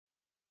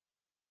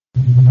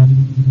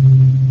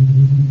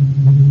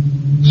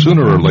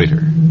Sooner or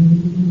later,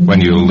 when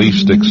you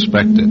least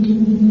expect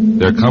it,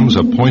 there comes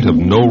a point of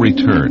no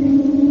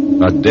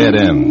return, a dead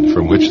end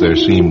from which there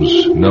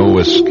seems no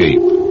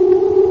escape,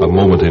 a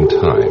moment in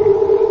time,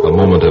 a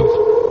moment of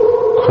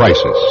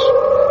crisis.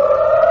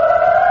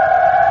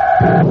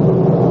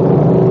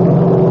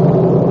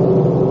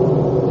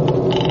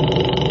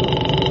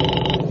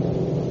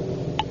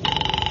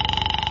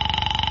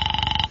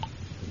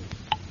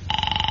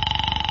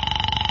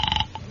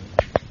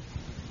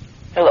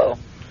 Hello.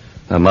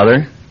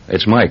 Mother,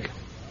 it's Mike.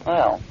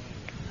 Well,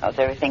 how's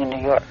everything in New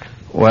York?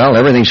 Well,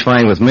 everything's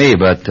fine with me,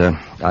 but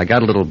I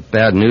got a little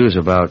bad news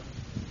about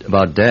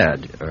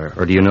Dad.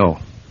 Or do you know?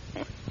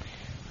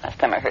 Last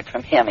time I heard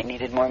from him, he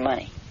needed more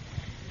money.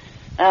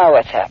 Now,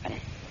 what's happened?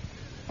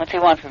 What's he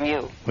want from you?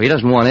 Well, he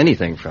doesn't want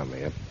anything from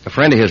me. A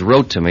friend of his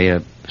wrote to me,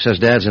 says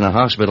Dad's in a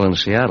hospital in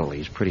Seattle.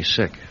 He's pretty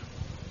sick.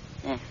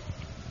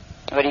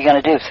 What are you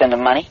going to do, send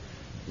him money?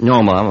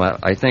 No, Mom,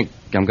 I think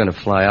I'm going to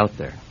fly out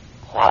there.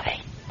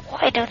 Why?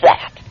 Why do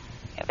that?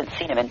 I haven't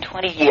seen him in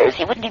 20 years.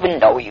 He wouldn't even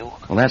know you.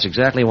 Well, that's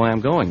exactly why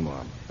I'm going,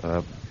 Mom.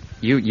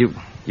 You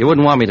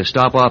wouldn't want me to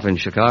stop off in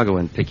Chicago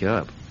and pick you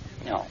up.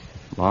 No.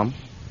 Mom?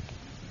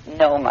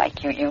 No,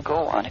 Mike, you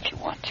go on if you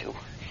want to.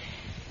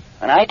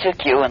 When I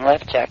took you and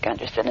left Jack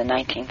Gunderson in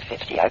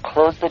 1950, I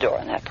closed the door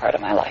on that part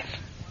of my life.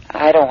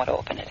 I don't want to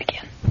open it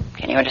again.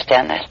 Can you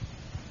understand that?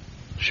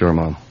 Sure,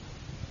 Mom.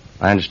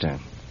 I understand.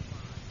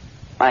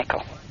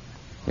 Michael.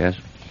 Yes?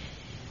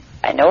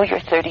 I know you're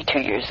 32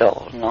 years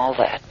old and all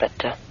that, but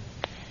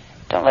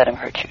don't let him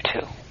hurt you,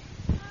 too.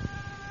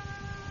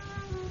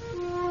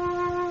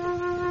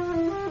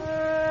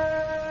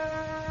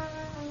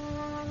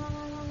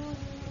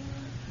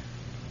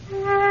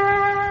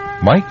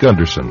 Mike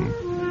Gunderson,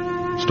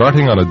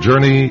 starting on a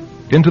journey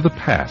into the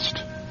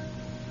past,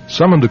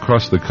 summoned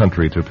across the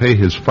country to pay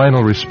his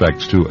final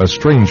respects to a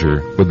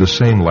stranger with the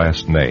same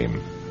last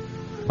name,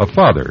 a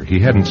father he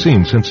hadn't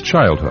seen since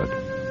childhood.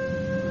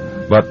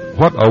 But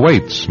what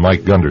awaits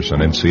Mike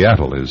Gunderson in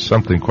Seattle is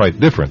something quite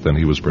different than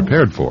he was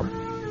prepared for.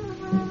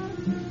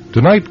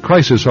 Tonight,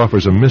 Crisis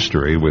offers a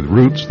mystery with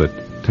roots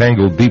that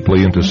tangle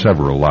deeply into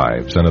several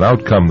lives and an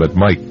outcome that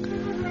Mike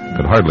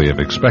could hardly have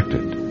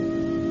expected.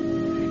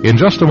 In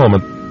just a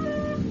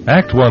moment,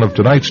 Act 1 of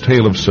tonight's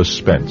tale of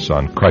suspense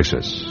on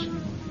Crisis.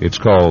 It's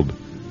called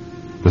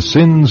The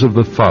Sins of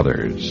the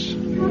Fathers.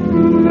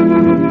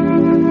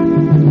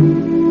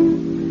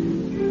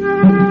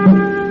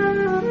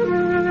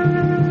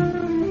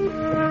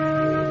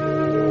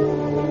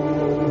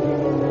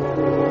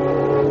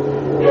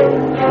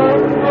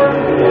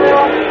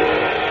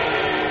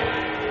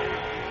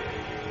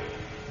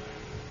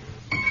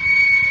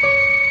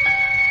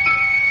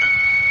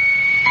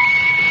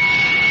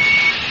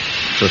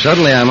 So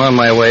suddenly I'm on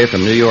my way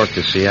from New York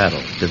to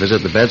Seattle to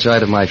visit the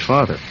bedside of my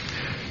father,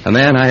 a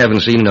man I haven't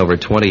seen in over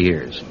 20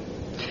 years.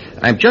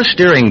 I'm just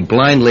staring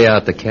blindly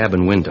out the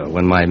cabin window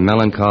when my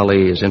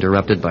melancholy is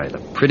interrupted by the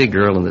pretty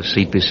girl in the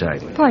seat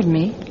beside me. Pardon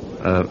me.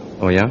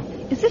 Oh, yeah?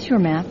 Is this your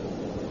map?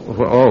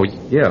 Oh,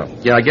 yeah.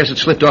 Yeah, I guess it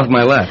slipped off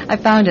my lap. I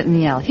found it in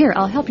the L. Here,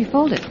 I'll help you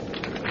fold it.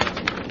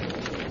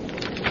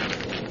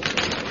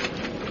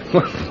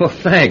 Well,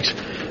 thanks.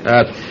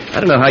 I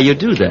don't know how you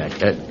do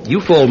that. You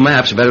fold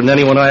maps better than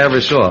anyone I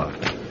ever saw.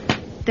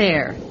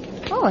 There.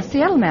 Oh, a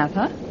Seattle map,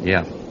 huh?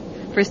 Yeah.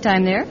 First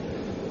time there?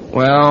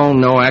 Well,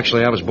 no,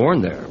 actually, I was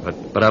born there,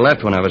 but I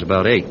left when I was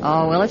about 8.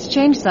 Oh, well, it's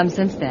changed some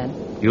since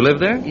then. You live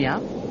there? Yeah.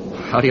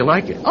 How do you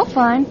like it? Oh,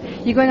 fine.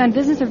 You going on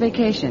business or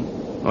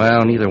vacation?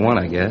 Well, neither one,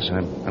 I guess.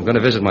 I'm going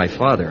to visit my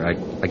father.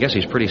 I guess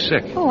he's pretty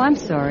sick. Oh, I'm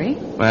sorry.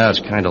 Well, it's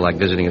kind of like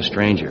visiting a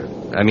stranger.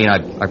 I mean,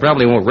 I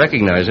probably won't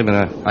recognize him,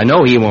 and I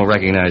know he won't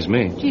recognize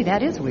me. Gee,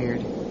 that is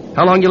weird.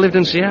 How long you lived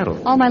in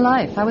Seattle? All my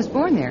life. I was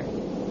born there.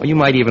 Well, you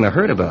might even have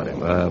heard about him.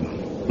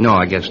 No,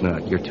 I guess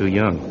not. You're too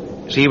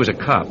young. See, he was a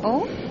cop.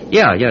 Oh?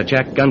 Yeah,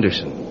 Jack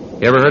Gunderson.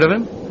 You ever heard of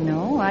him?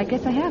 No, I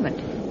guess I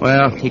haven't.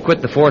 Well, he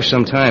quit the force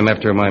some time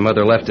after my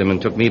mother left him and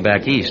took me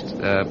back east.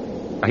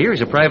 I hear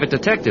he's a private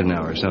detective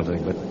now or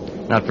something, but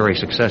not very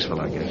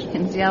successful, I guess.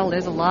 In Seattle,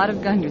 there's a lot of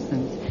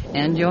Gundersons.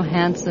 And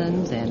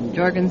Johanssons, and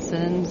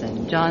Jorgensons,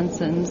 and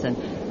Johnsons, and...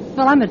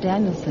 Well, I'm a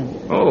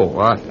Danielson. Oh,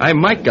 I'm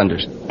Mike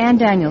Gunderson. Ann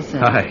Danielson.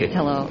 Hi.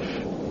 Hello.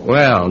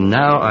 Well,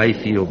 now I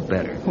feel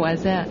better.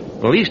 Why's that?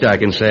 Well, at least I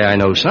can say I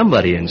know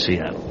somebody in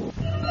Seattle.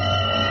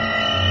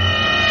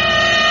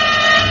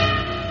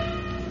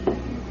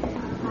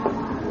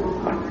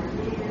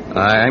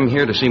 I'm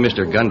here to see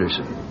Mr.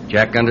 Gunderson.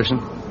 Jack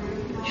Gunderson?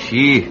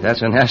 Gee,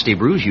 that's a nasty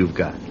bruise you've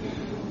got.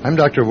 I'm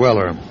Dr.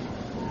 Weller.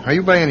 Are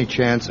you by any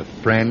chance a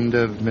friend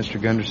of Mr.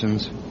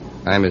 Gunderson's?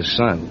 I'm his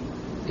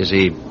son. Is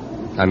he...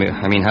 I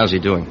mean, how's he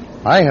doing?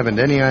 I haven't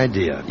any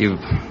idea.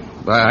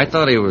 I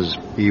thought he was...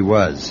 He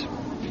was.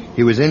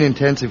 He was in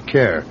intensive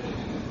care.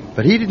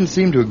 But he didn't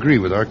seem to agree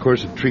with our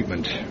course of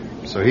treatment.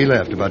 So he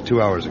left about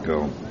 2 hours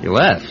ago. He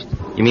left?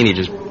 You mean he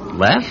just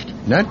left?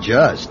 Not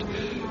just.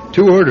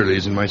 2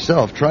 orderlies and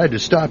myself tried to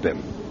stop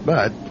him.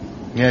 But,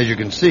 as you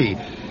can see,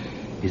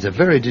 He's a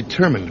very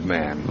determined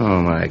man.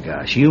 Oh, my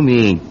gosh. You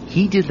mean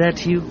he did that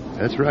to you?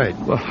 That's right.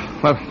 Well,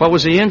 what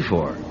was he in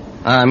for?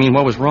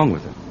 What was wrong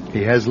with him?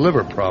 He has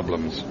liver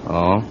problems.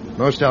 Oh?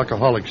 Most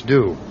alcoholics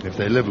do, if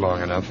they live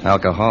long enough.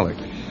 Alcoholic?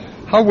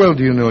 How well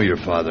do you know your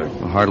father?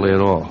 Hardly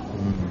at all.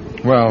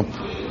 Well,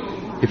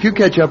 if you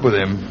catch up with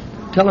him,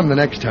 tell him the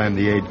next time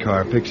the aid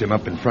car picks him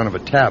up in front of a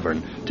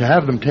tavern to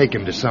have them take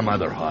him to some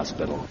other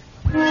hospital.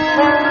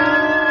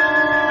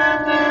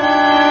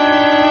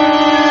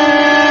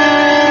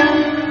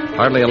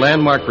 Hardly a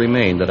landmark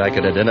remained that I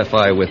could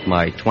identify with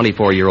my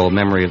 24-year-old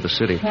memory of the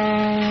city.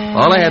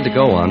 All I had to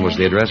go on was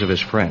the address of his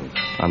friend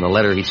on the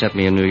letter he sent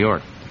me in New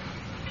York.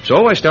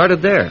 So I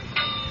started there.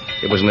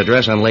 It was an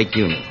address on Lake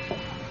Union.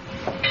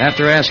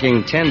 After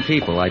asking 10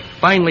 people, I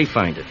finally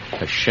find it,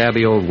 a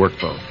shabby old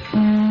workboat.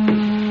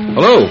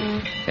 Hello?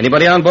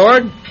 Anybody on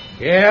board?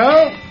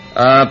 Yeah?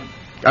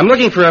 I'm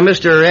looking for a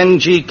Mr.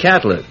 N.G.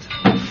 Catlett.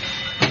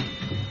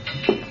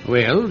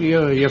 Well,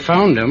 you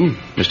found him.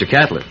 Mr.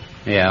 Catlett?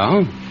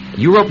 Yeah?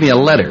 You wrote me a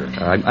letter.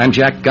 I'm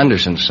Jack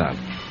Gunderson's son.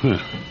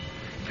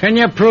 Can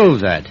you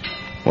prove that?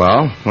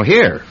 Well,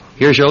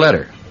 here's your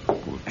letter.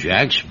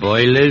 Jack's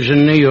boy lives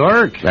in New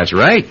York. That's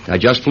right. I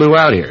just flew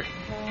out here.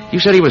 You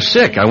said he was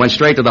sick. I went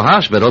straight to the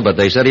hospital, but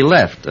they said he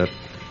left.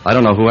 I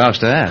don't know who else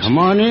to ask. Come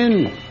on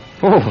in.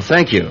 Oh,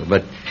 thank you.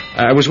 But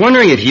I was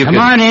wondering if you Come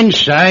on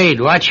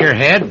inside. Watch your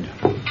head.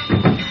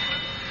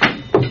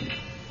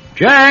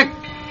 Jack!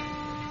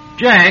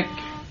 Jack,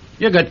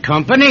 you got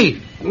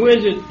company. Who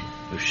is it?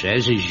 Who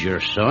says he's your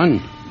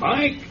son?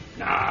 Mike?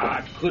 Nah,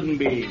 it couldn't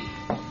be.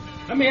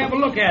 Let me have a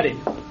look at him.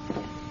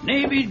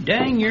 Navy,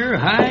 dang your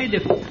hide.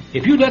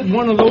 If you let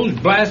one of those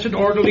blasted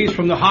orderlies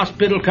from the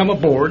hospital come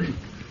aboard.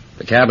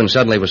 The cabin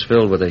suddenly was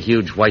filled with a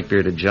huge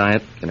white-bearded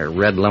giant in a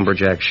red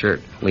lumberjack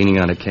shirt, leaning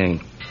on a cane.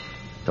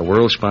 The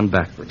world spun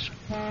backwards.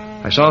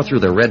 I saw through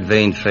the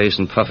red-veined face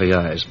and puffy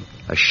eyes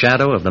a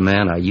shadow of the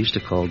man I used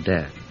to call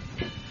Dad.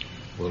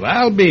 Well,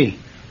 I'll be.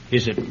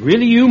 Is it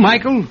really you,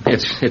 Michael?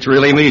 It's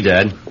really me,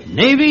 Dad.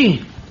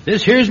 Navy,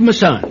 this here's my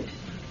son.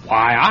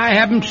 Why, I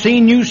haven't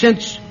seen you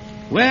since,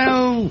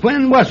 well,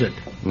 when was it?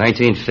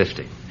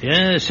 1950.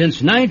 Yeah,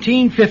 since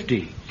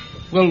 1950.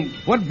 Well,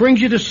 what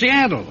brings you to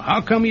Seattle?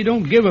 How come you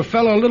don't give a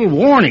fellow a little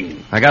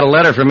warning? I got a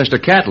letter from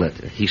Mr. Catlett.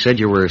 He said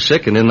you were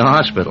sick and in the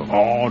hospital.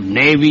 Oh,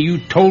 Navy, you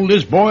told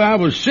this boy I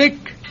was sick?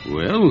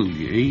 Well,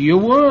 you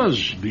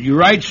was. Did you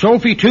write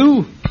Sophie,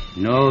 too?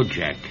 No,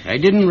 Jack. I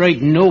didn't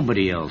write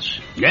nobody else.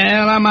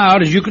 Well, I'm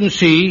out, as you can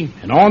see,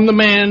 and on the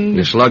mend.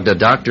 You slugged a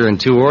doctor and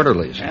 2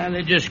 orderlies. Yeah,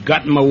 they just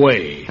got him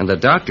away. And the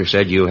doctor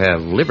said you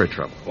have liver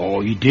trouble.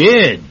 Oh, he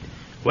did?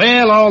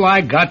 Well, all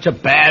I got's a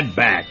bad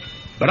back.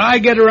 But I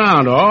get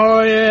around,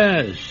 oh,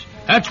 yes.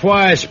 That's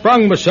why I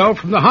sprung myself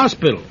from the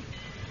hospital.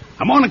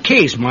 I'm on a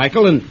case,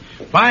 Michael, and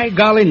by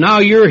golly, now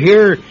you're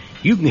here,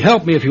 you can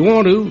help me if you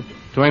want to.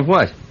 Doing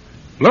what?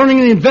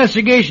 Learning the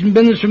investigation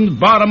business from the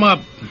bottom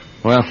up.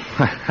 Well,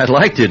 I'd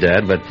like to,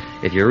 Dad, but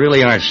if you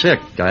really aren't sick,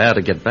 I ought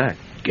to get back.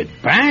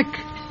 Get back?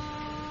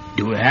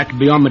 Do I have to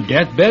be on my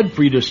deathbed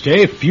for you to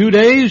stay a few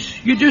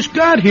days? You just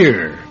got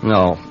here.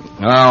 No.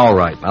 All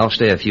right, I'll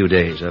stay a few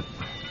days.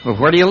 Well,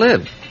 where do you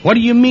live? What do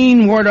you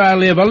mean, where do I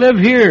live? I live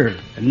here.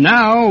 And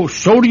now,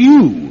 so do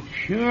you.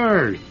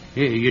 Sure.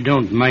 You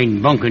don't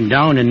mind bunking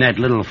down in that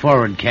little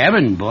forward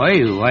cabin,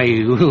 boy. Why,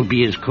 we'll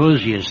be as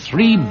cozy as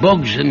 3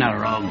 bugs in a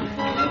rug.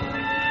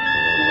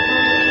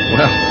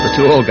 Well, the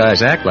 2 old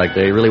guys act like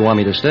they really want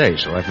me to stay,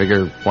 so I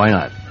figure, why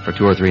not, for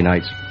 2 or 3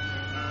 nights.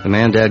 The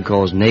man Dad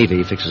calls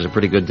Navy fixes a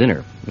pretty good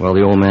dinner, while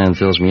the old man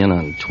fills me in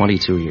on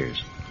 22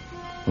 years.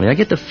 Only I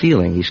get the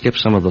feeling he skipped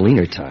some of the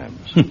leaner times.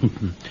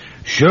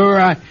 Sure,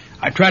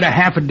 I tried a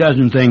half a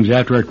dozen things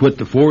after I quit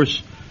the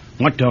force.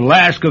 Went to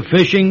Alaska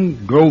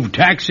fishing, drove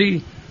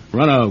taxi,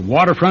 run a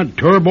waterfront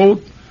tour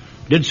boat,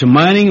 did some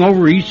mining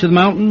over east of the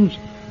mountains.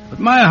 But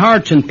my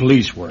heart's in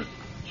police work.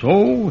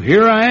 So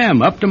here I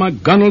am, up to my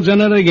gunnels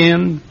in it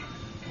again.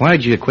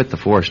 Why'd you quit the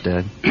force,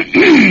 Dad?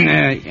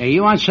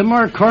 You want some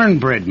more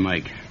cornbread,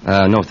 Mike?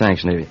 No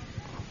thanks, Navy.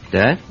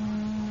 Dad?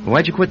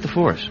 Why'd you quit the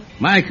force?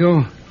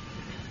 Michael,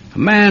 a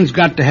man's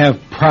got to have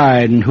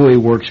pride in who he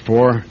works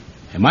for.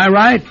 Am I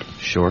right?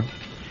 Sure.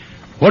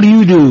 What do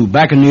you do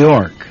back in New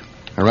York?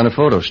 I run a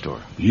photo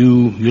store.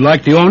 You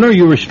like the owner?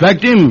 You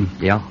respect him?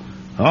 Yeah.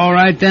 All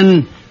right,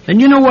 then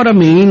you know what I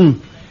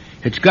mean.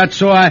 It's got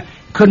so I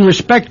couldn't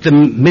respect the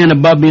men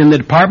above me in the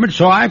department,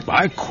 so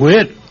I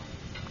quit.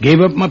 Gave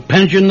up my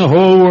pension, the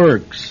whole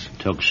works.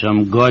 Took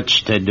some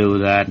guts to do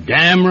that.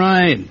 Damn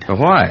right.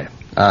 Why?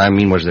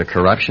 Was there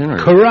corruption? Or...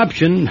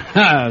 Corruption?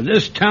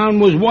 This town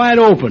was wide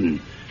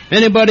open.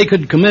 Anybody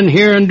could come in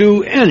here and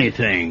do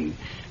anything.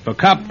 If a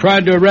cop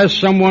tried to arrest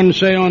someone,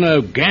 say, on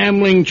a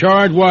gambling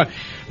charge, why,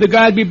 the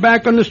guy'd be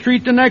back on the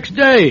street the next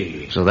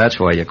day. So that's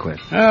why you quit?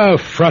 Oh,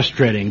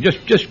 frustrating.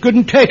 Just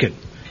couldn't take it.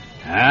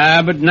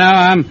 But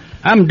now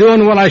I'm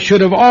doing what I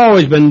should have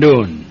always been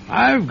doing.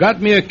 I've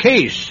got me a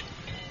case.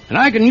 And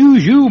I can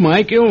use you,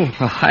 Michael.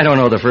 I don't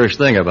know the first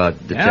thing about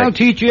I'll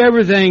teach you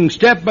everything,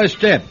 step by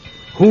step.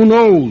 Who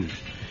knows?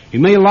 You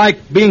may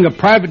like being a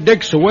private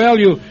dick so well,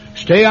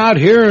 stay out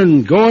here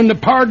and go into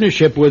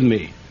partnership with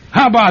me.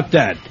 How about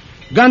that?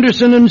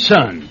 Gunderson and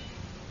Son.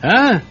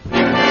 Huh?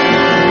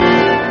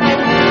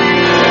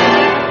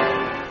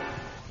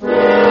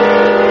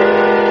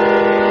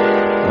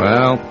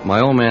 Well,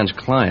 my old man's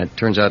client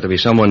turns out to be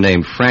someone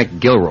named Frank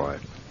Gilroy,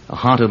 a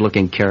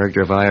haunted-looking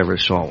character if I ever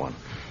saw one.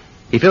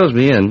 He fills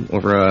me in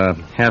over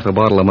half a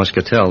bottle of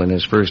Muscatel in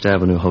his First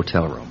Avenue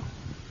hotel room.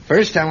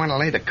 First, I want to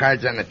lay the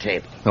cards on the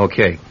table.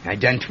 Okay. I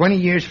done 20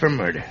 years for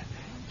murder.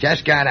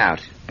 Just got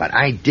out, but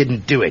I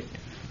didn't do it.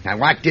 I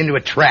walked into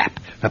a trap,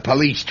 a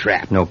police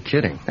trap. No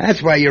kidding.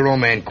 That's why your old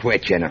man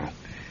quit, you know.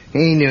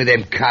 He knew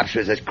them cops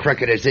was as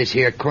crooked as this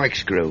here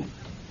corkscrew.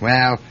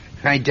 Well,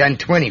 I done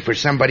 20 for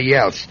somebody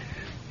else.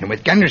 And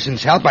with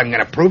Gunderson's help, I'm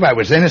going to prove I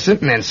was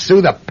innocent and then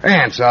sue the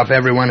pants off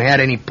everyone who had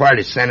any part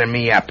of sending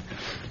me up.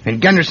 And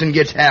Gunderson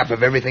gets half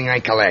of everything I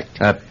collect.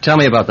 Tell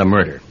me about the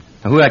murder.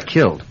 Who got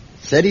killed?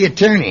 City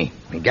attorney,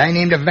 a guy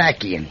named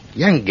Avakian.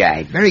 Young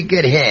guy, very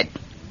good head.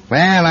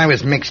 Well, I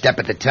was mixed up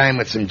at the time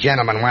with some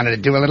gentlemen wanted to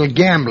do a little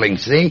gambling,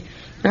 see?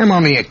 I'm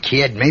only a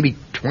kid, maybe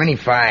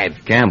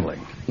 25.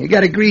 Gambling? You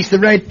gotta grease the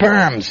right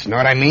palms, know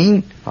what I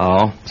mean?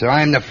 Oh? So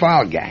I'm the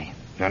fall guy.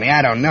 Only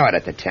I don't know it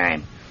at the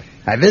time.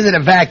 I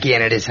visited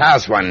Avakian at his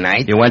house one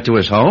night. You went to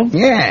his home?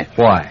 Yeah.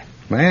 Why?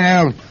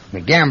 Well, the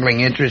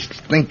gambling interests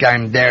think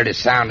I'm there to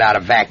sound out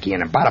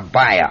Avakian about a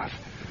buy-off.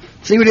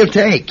 See what he'll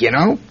take, you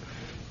know?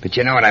 But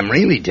you know what I'm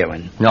really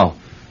doing? No.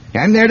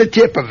 I'm there to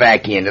tip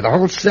Avakian to the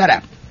whole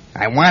setup.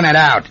 I want it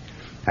out.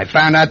 I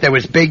found out there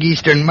was big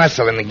Eastern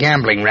muscle in the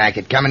gambling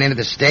racket coming into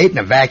the state,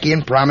 and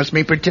Avakian promised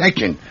me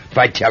protection if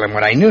I'd tell him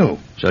what I knew.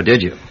 So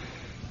did you?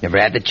 Never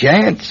had the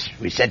chance.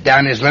 We sat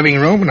down in his living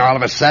room, and all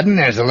of a sudden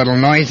there's a little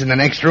noise in the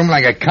next room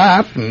like a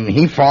cough, and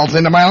he falls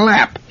into my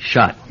lap.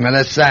 Shot? With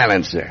a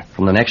silencer.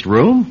 From the next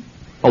room?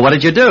 Oh, what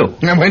did you do?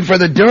 I went for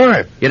the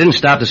door. You didn't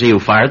stop to see who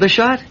fired the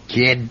shot?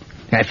 Kid,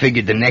 I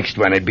figured the next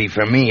one would be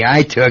for me.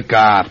 I took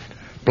off.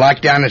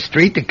 Blocked down the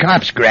street, the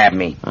cops grabbed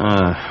me.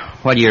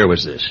 What year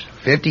was this?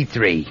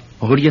 53.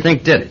 Well, who do you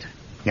think did it?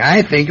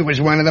 I think it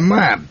was one of the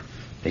mob.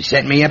 They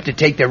sent me up to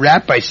take the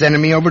rap by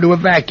sending me over to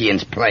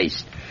Avakian's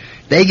place.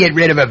 They get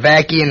rid of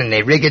Avakian and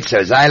they rig it so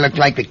as I look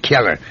like the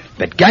killer.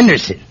 But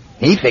Gunderson,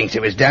 he thinks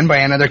it was done by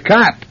another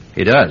cop.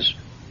 He does?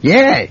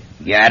 Yeah,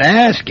 you gotta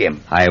ask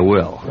him. I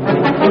will.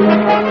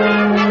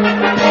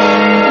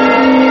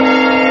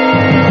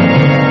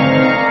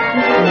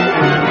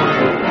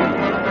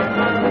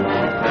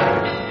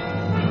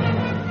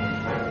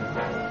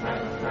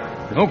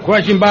 No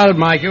question about it,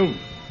 Michael.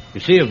 You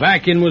see,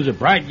 Avakian was a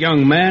bright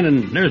young man,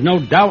 and there's no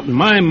doubt in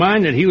my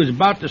mind that he was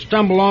about to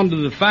stumble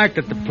onto the fact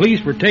that the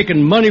police were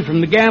taking money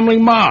from the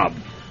gambling mob.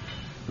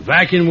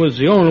 Avakian was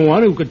the only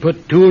one who could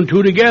put two and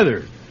two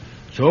together.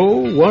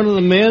 So one of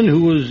the men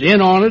who was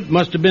in on it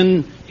must have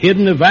been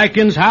hidden in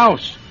Avakian's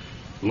house.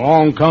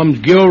 Along comes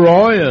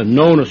Gilroy, a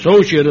known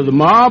associate of the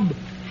mob.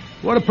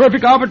 What a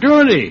perfect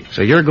opportunity.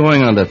 So you're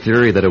going on the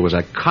theory that it was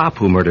a cop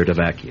who murdered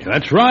Avakian?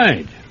 That's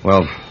right.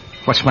 Well,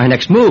 what's my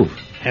next move?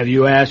 Have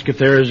you asked if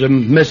there is a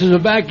Mrs.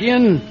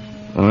 Avakian?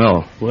 Oh,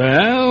 no.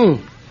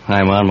 Well,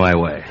 I'm on my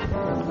way.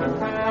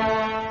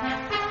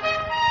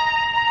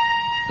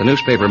 The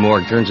newspaper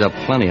morgue turns up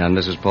plenty on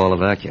Mrs. Paul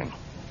Avakian.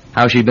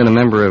 How she'd been a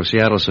member of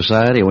Seattle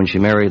society when she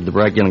married the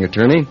bright young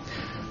attorney.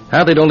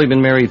 How they'd only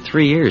been married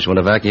 3 years when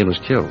Avakian was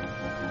killed.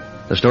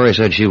 The story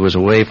said she was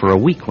away for a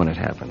week when it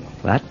happened.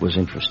 That was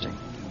interesting.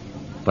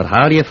 But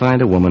how do you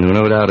find a woman who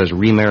no doubt has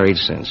remarried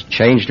since,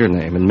 changed her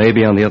name, and may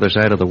be on the other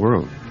side of the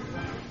world?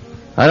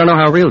 I don't know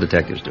how real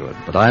detectives do it,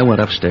 but I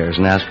went upstairs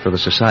and asked for the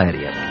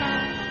society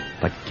editor.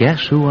 But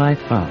guess who I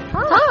found?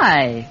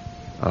 Hi.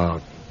 Oh,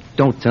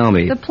 don't tell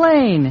me. The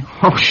plane.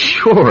 Oh,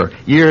 sure.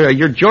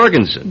 You're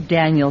Jorgensen.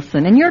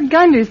 Danielson, and you're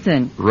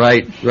Gunderson.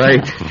 Right.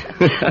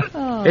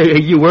 Oh.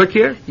 Hey, you work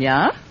here?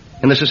 Yeah?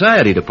 In the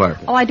society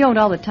department. Oh, I don't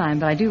all the time,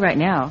 but I do right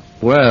now.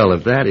 Well,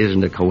 if that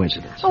isn't a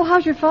coincidence. Oh,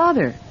 how's your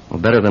father? Well,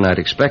 better than I'd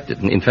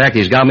expected. In fact,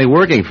 he's got me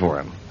working for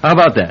him. How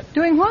about that?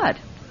 Doing what?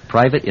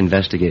 Private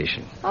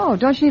investigation. Oh,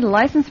 don't you need a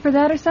license for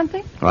that or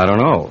something? I don't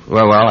know.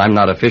 Well, I'm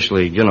not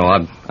officially,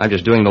 I'm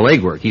just doing the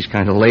legwork. He's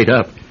kind of laid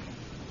up.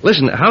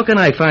 Listen, how can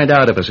I find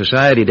out if a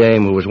society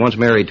dame who was once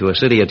married to a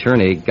city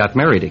attorney got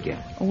married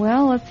again?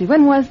 Well, let's see.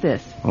 When was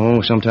this?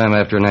 Oh, sometime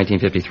after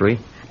 1953.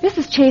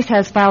 Mrs. Chase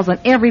has files on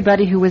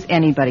everybody who was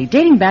anybody,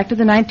 dating back to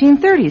the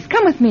 1930s.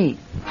 Come with me.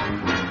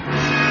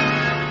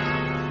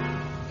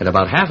 In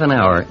about half an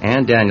hour,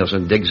 Ann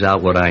Danielson digs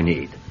out what I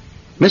need.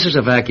 Mrs.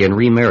 Avakian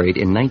remarried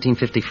in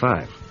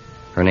 1955.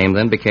 Her name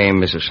then became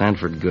Mrs.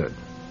 Sanford Good.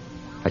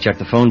 I checked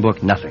the phone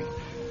book, nothing.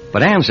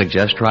 But Ann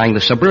suggests trying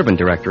the suburban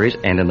directories,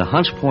 and in the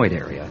Hunts Point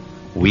area,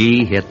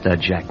 we hit the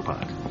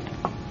jackpot.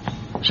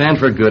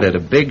 Sanford Good had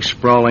a big,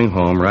 sprawling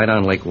home right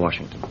on Lake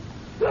Washington.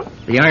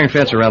 The iron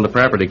fence around the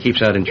property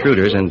keeps out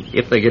intruders, and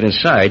if they get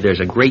inside, there's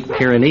a great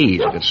Pyrenees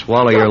that could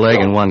swallow your leg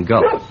in one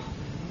gulp.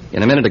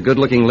 In a minute, a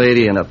good-looking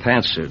lady in a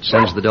pantsuit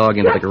sends the dog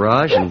into the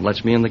garage and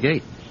lets me in the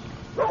gate.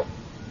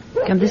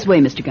 Come this way,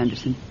 Mr.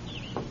 Gunderson.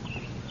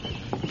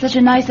 It's such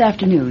a nice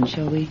afternoon.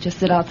 Shall we just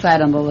sit outside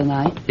on the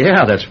night?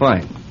 Yeah, that's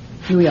fine.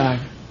 Here we are.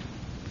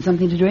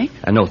 Something to drink?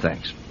 No,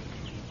 thanks.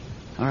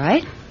 All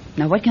right.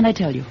 Now, what can I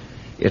tell you?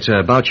 It's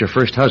about your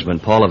first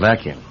husband, Paul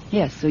Avakian.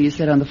 Yes, so you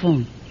said on the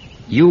phone.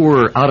 You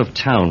were out of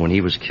town when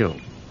he was killed.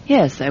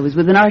 Yes, I was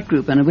with an art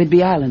group on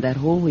Whidbey Island that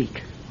whole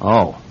week.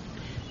 Oh.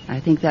 I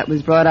think that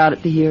was brought out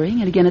at the hearing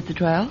and again at the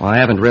trial. Well, I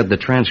haven't read the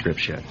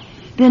transcripts yet.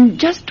 Then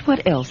just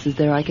what else is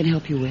there I can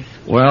help you with?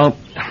 Well,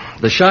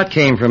 the shot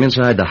came from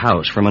inside the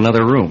house, from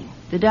another room.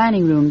 The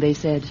dining room, they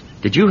said.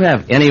 Did you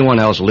have anyone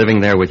else living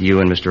there with you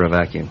and Mr.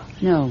 Avakian?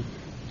 No.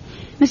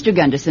 Mr.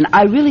 Gunderson,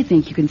 I really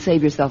think you can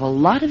save yourself a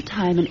lot of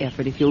time and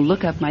effort if you'll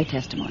look up my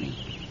testimony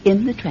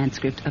in the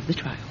transcript of the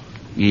trial.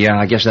 Yeah,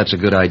 I guess that's a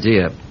good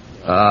idea.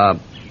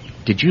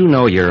 Did you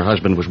know your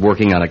husband was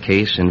working on a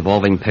case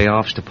involving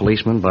payoffs to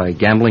policemen by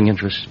gambling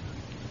interests?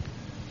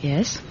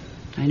 Yes,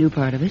 I knew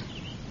part of it.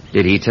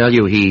 Did he tell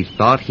you he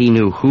thought he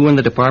knew who in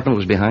the department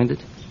was behind it?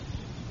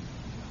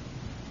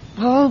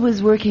 Paul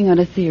was working on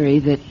a theory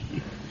that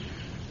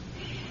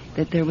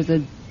there was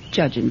a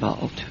judge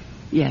involved.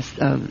 Yes,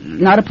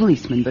 not a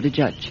policeman, but a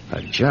judge.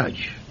 A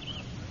judge?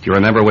 Do you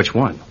remember which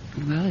one?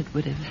 Well, it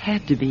would have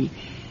had to be.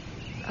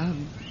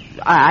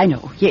 I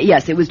know.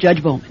 Yes, it was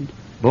Judge Bowman.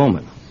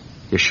 Bowman?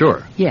 You're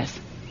sure? Yes.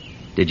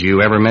 Did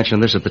you ever mention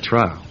this at the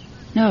trial?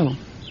 No.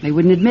 They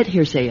wouldn't admit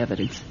hearsay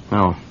evidence.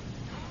 Oh.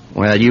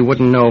 Well, you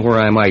wouldn't know where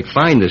I might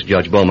find this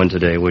Judge Bowman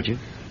today, would you?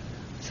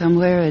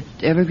 Somewhere at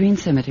Evergreen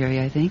Cemetery,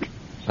 I think.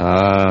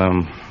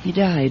 He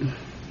died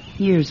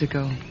years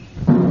ago.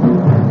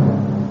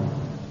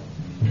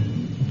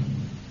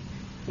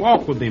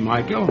 Walk with me,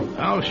 Michael.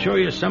 I'll show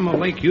you some of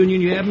Lake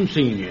Union you haven't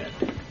seen yet.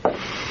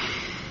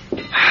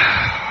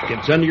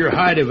 Gets under your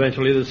hide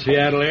eventually, the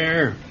Seattle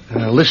air.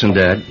 Listen,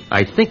 Dad,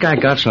 I think I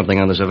got something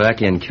on this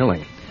Avakian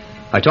killing.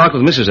 I talked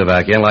with Mrs.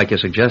 Avakian like you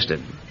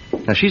suggested.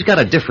 Now, she's got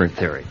a different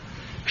theory.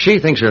 She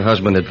thinks her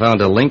husband had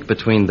found a link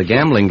between the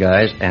gambling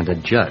guys and a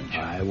judge.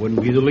 I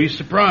wouldn't be the least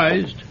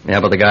surprised. Yeah,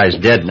 but the guy's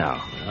dead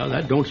now. Well,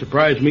 that don't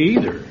surprise me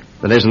either.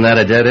 Then isn't that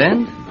a dead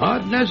end?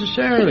 Not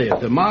necessarily. If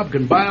the mob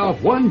can buy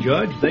off one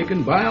judge, they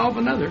can buy off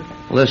another.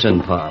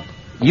 Listen, Pop,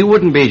 you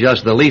wouldn't be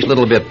just the least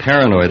little bit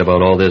paranoid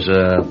about all this,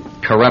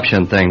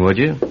 corruption thing, would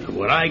you?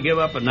 Would I give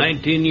up a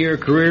 19-year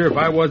career if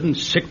I wasn't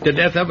sick to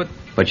death of it?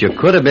 But you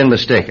could have been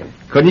mistaken,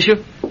 couldn't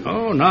you?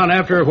 Oh, not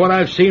after what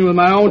I've seen with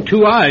my own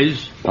two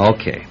eyes.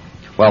 Okay.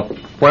 Well,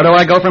 where do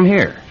I go from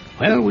here?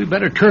 Well, we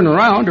better turn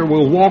around or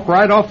we'll walk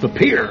right off the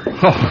pier.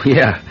 Oh,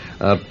 yeah.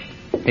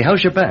 Hey,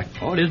 how's your back?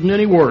 Oh, it isn't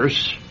any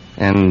worse.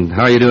 And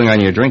how are you doing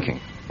on your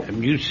drinking?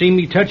 Haven't you seen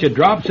me touch a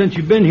drop since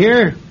you've been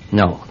here?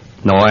 No,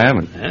 I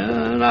haven't.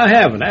 And I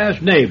haven't.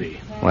 Ask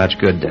Navy. Well, that's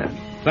good, Dad.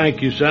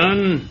 Thank you,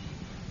 son.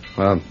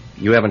 Well,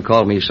 you haven't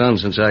called me son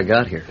since I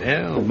got here.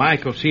 Well,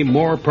 Michael seemed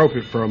more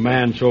appropriate for a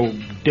man so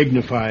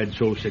dignified,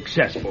 so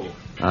successful.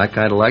 I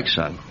kind of like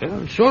son.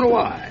 Well, so do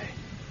I.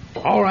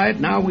 All right,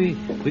 now we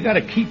got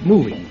to keep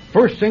moving.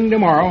 First thing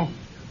tomorrow.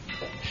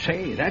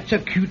 Say, that's a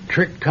cute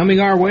trick coming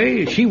our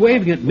way. Is she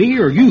waving at me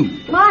or you?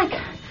 Mike!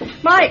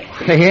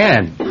 Hey,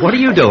 Ann, what are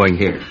you doing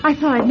here? I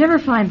thought I'd never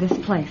find this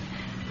place.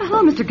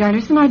 Hello, Mr.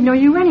 Gunderson. I'd know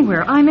you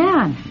anywhere. I'm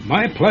Ann.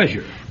 My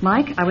pleasure.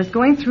 Mike, I was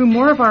going through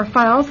more of our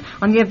files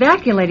on the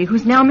Avakian lady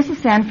who's now Mrs.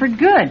 Sanford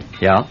Good.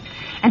 Yeah?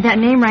 And that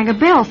name rang a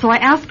bell, so I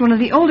asked one of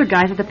the older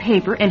guys at the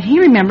paper, and he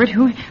remembered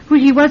who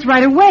he was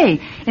right away.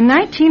 In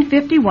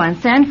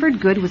 1951, Sanford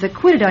Good was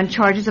acquitted on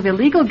charges of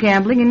illegal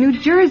gambling in New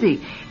Jersey.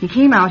 He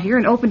came out here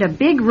and opened a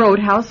big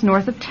roadhouse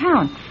north of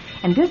town.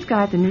 And this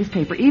guy at the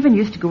newspaper even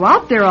used to go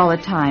out there all the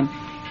time.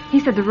 He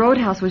said the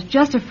roadhouse was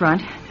just a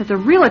front, that the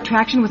real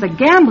attraction was a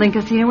gambling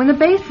casino in the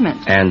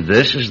basement. And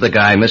this is the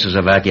guy Mrs.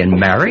 Avakian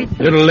married?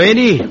 Little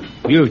lady,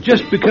 you've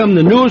just become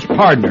the newest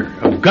partner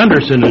of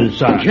Gunderson and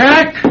Son.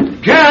 Jack!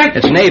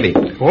 It's Navy.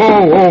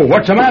 Oh,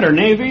 what's the matter,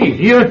 Navy?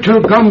 You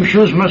two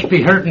gumshoes must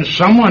be hurting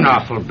someone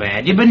awful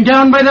bad. You been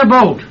down by the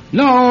boat?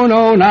 No,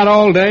 not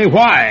all day.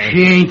 Why?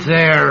 She ain't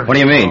there. What do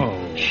you mean? Oh.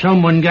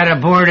 Someone got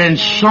aboard and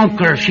sunk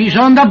her. She's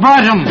on the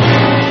bottom.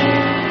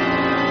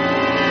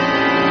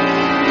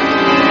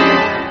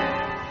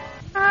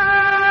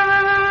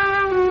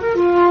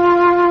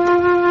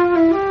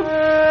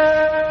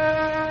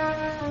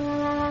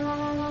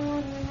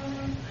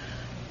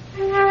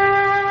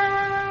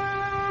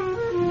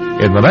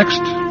 In the next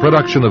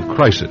production of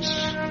Crisis,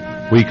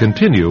 we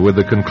continue with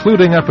the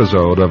concluding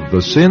episode of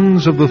The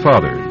Sins of the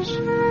Fathers,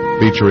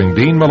 featuring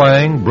Dean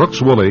Malang,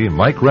 Brooks Woolley,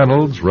 Mike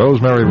Reynolds,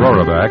 Rosemary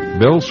Roraback,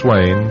 Bill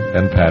Swain,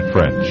 and Pat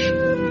French.